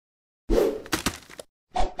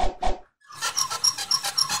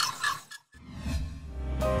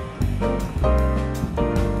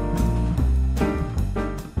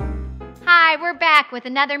back with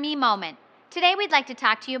another me moment. Today we'd like to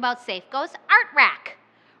talk to you about Safco's Art Rack.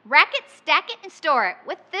 Rack it, stack it, and store it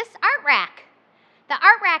with this Art Rack. The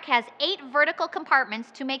Art Rack has 8 vertical compartments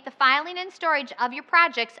to make the filing and storage of your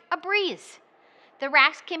projects a breeze. The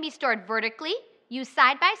racks can be stored vertically, used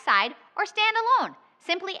side by side, or stand alone.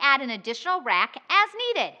 Simply add an additional rack as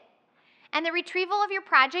needed. And the retrieval of your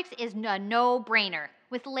projects is a no-brainer,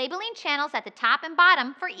 with labeling channels at the top and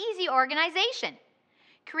bottom for easy organization.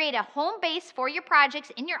 Create a home base for your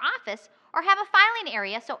projects in your office or have a filing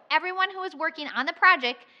area so everyone who is working on the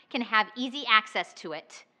project can have easy access to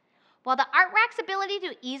it. While the Art Rack's ability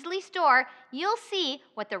to easily store, you'll see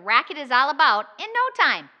what the racket is all about in no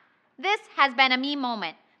time. This has been a me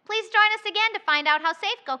moment. Please join us again to find out how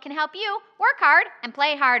Safco can help you work hard and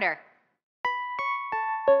play harder.